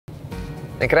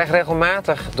Ik krijg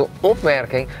regelmatig de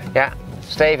opmerking, ja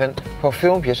Steven, voor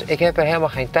filmpjes, ik heb er helemaal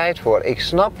geen tijd voor. Ik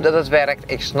snap dat het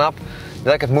werkt, ik snap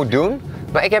dat ik het moet doen,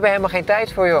 maar ik heb er helemaal geen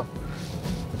tijd voor, joh.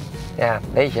 Ja,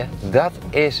 weet je, dat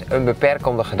is een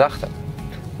beperkende gedachte.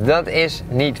 Dat is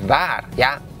niet waar.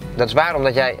 Ja, dat is waar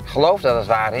omdat jij gelooft dat het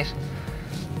waar is.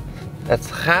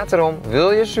 Het gaat erom,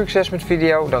 wil je succes met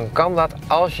video, dan kan dat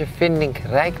als je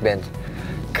vindingrijk bent.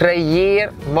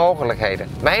 Creëer mogelijkheden.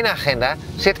 Mijn agenda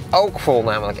zit ook vol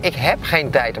namelijk. Ik heb geen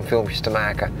tijd om filmpjes te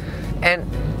maken. En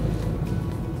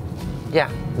ja,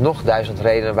 nog 1000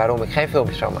 redenen waarom ik geen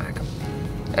filmpjes zou maken.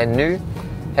 En nu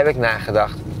heb ik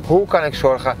nagedacht, hoe kan ik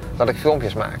zorgen dat ik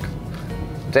filmpjes maak?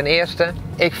 Ten eerste,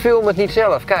 ik film het niet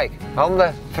zelf. Kijk,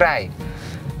 handen vrij.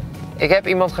 Ik heb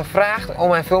iemand gevraagd om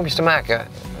mijn filmpjes te maken.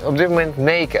 Op dit moment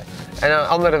Maken. En dan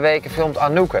andere weken filmt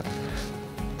Anouk het.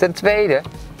 Ten tweede,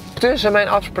 tussen mijn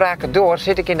afspraken door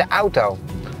zit ik in de auto.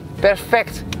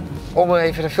 Perfect om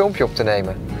even een filmpje op te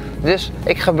nemen. Dus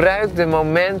ik gebruik de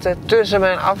momenten tussen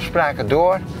mijn afspraken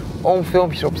door om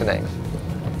filmpjes op te nemen.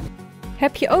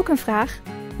 Heb je ook een vraag?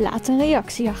 Laat een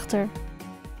reactie achter.